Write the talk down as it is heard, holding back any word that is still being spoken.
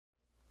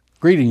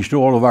Greetings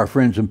to all of our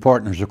friends and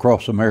partners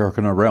across America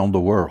and around the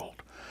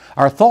world.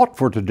 Our thought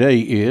for today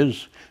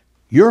is,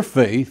 your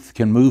faith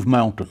can move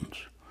mountains.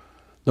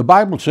 The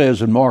Bible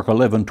says in Mark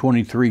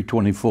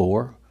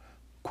 11:23-24,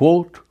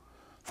 quote,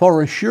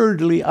 "For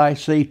assuredly I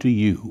say to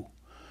you,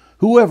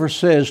 whoever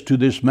says to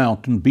this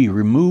mountain, be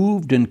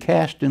removed and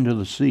cast into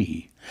the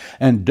sea,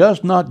 and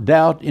does not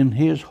doubt in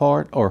his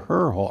heart or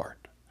her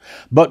heart,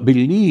 but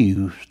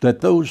believes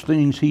that those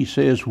things he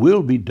says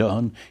will be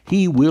done,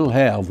 he will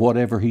have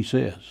whatever he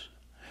says.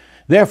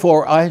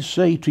 Therefore I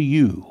say to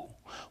you,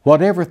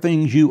 whatever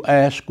things you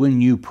ask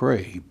when you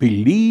pray,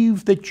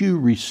 believe that you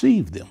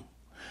receive them,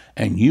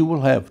 and you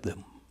will have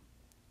them."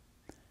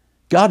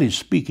 God is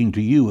speaking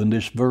to you in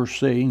this verse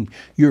saying,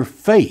 your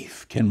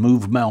faith can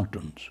move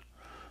mountains.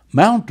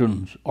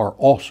 Mountains are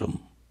awesome.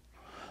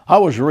 I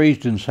was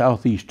raised in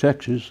southeast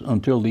Texas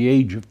until the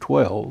age of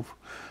 12,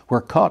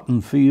 where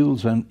cotton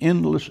fields and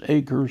endless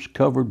acres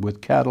covered with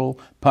cattle,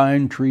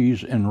 pine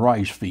trees, and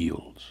rice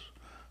fields.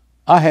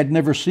 I had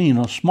never seen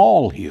a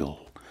small hill,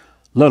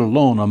 let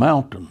alone a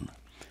mountain.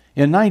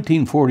 In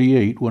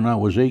 1948, when I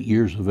was 8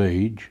 years of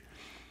age,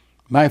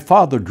 my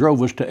father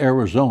drove us to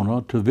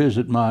Arizona to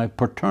visit my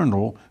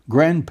paternal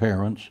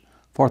grandparents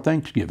for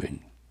Thanksgiving.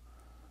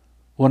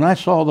 When I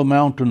saw the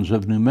mountains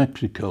of New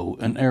Mexico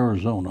and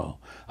Arizona,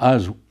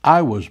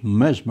 I was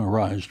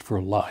mesmerized for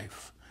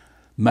life.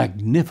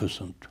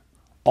 Magnificent,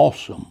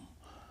 awesome,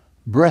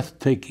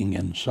 breathtaking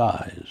in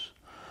size,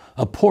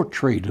 a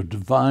portrait of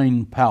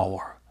divine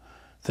power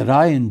that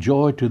I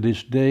enjoy to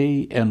this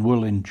day and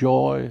will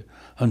enjoy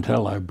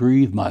until I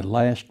breathe my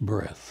last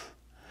breath.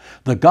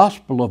 The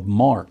Gospel of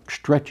Mark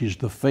stretches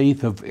the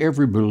faith of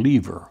every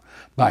believer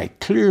by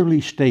clearly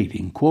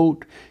stating,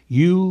 quote,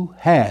 "You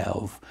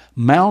have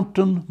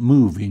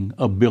mountain-moving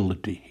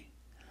ability."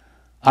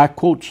 I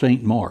quote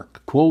St.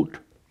 Mark, quote,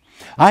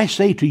 "I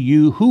say to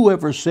you,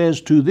 whoever says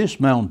to this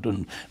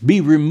mountain, be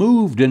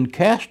removed and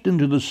cast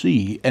into the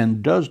sea,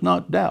 and does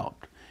not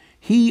doubt,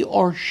 he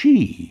or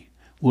she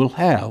will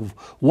have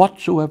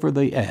whatsoever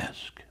they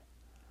ask."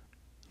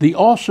 The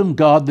awesome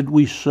God that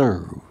we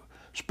serve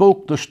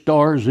spoke the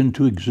stars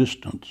into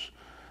existence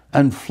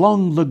and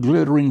flung the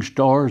glittering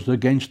stars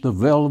against the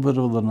velvet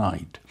of the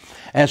night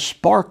as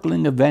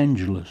sparkling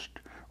evangelist,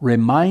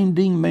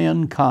 reminding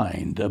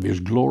mankind of his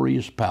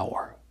glorious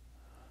power.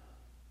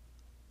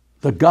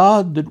 The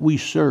God that we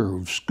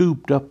serve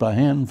scooped up a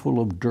handful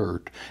of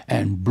dirt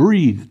and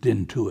breathed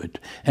into it,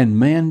 and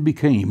man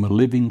became a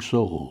living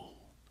soul.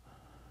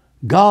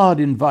 God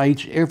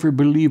invites every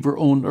believer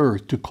on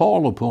earth to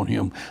call upon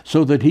him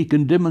so that he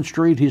can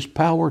demonstrate his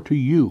power to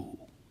you.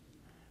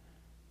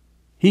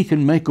 He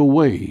can make a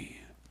way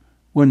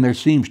when there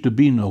seems to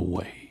be no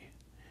way.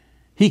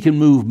 He can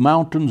move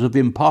mountains of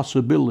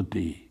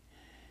impossibility.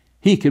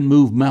 He can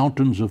move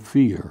mountains of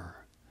fear.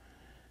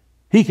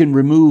 He can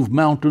remove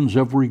mountains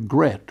of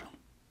regret,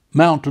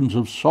 mountains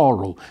of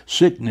sorrow,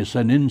 sickness,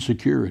 and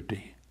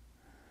insecurity.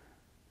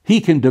 He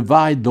can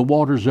divide the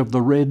waters of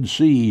the Red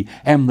Sea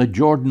and the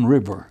Jordan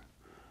River.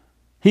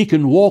 He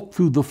can walk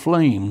through the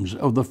flames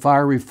of the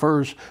fiery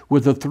furnace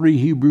with the 3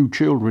 Hebrew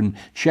children,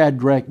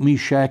 Shadrach,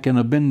 Meshach, and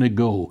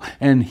Abednego,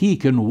 and he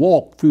can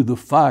walk through the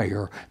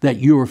fire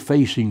that you're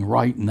facing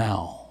right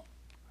now.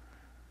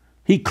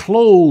 He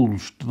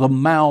closed the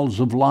mouths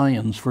of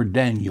lions for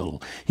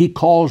Daniel. He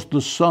caused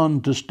the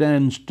sun to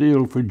stand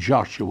still for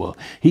Joshua.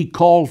 He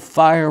called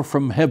fire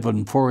from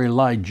heaven for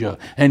Elijah,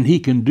 and he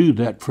can do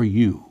that for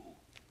you.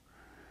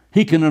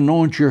 He can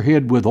anoint your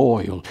head with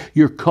oil.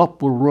 Your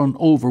cup will run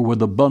over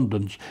with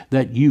abundance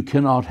that you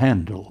cannot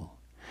handle.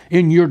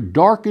 In your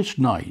darkest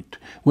night,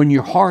 when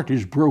your heart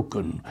is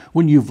broken,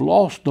 when you've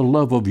lost the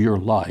love of your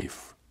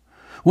life,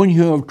 when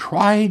you have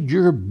tried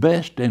your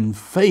best and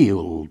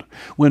failed,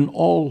 when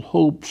all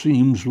hope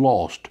seems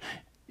lost,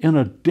 in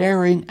a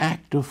daring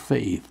act of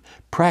faith,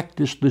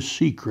 practice the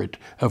secret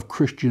of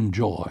Christian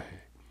joy.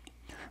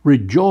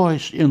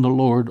 Rejoice in the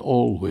Lord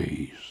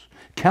always.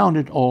 Count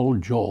it all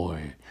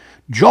joy.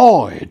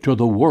 Joy to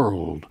the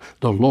world,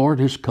 the Lord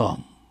has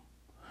come.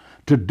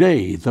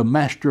 Today, the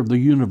Master of the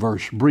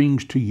universe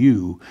brings to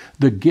you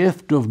the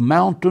gift of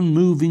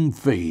mountain-moving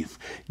faith,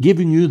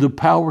 giving you the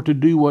power to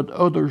do what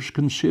others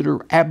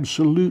consider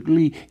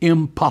absolutely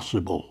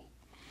impossible.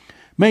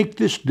 Make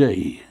this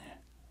day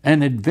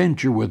an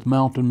adventure with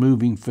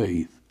mountain-moving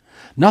faith.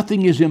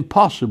 Nothing is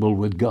impossible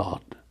with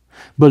God.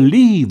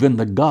 Believe in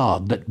the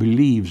God that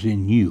believes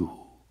in you.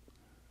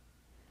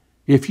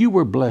 If you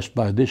were blessed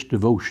by this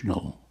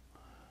devotional,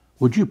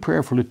 would you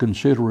prayerfully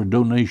consider a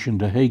donation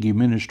to Hagee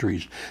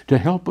Ministries to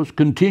help us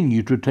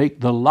continue to take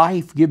the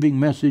life-giving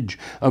message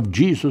of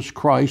Jesus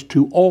Christ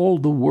to all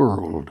the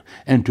world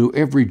and to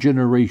every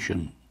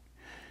generation?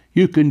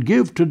 You can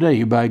give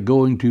today by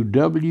going to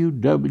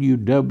www.jhm.org.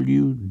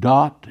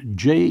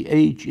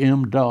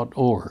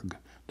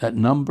 That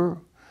number,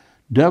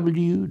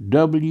 www.jhm.org.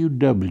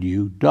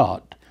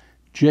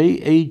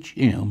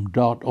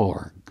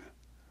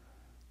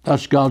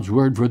 That's God's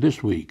Word for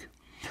this week.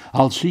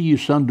 I'll see you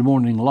Sunday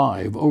morning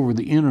live over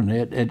the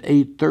internet at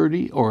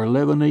 8:30 or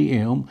 11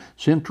 a.m.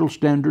 Central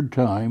Standard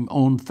Time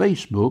on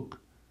Facebook,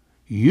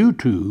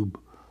 YouTube,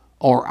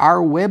 or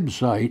our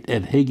website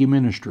at Hagee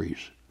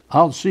Ministries.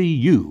 I'll see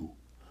you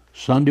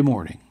Sunday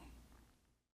morning.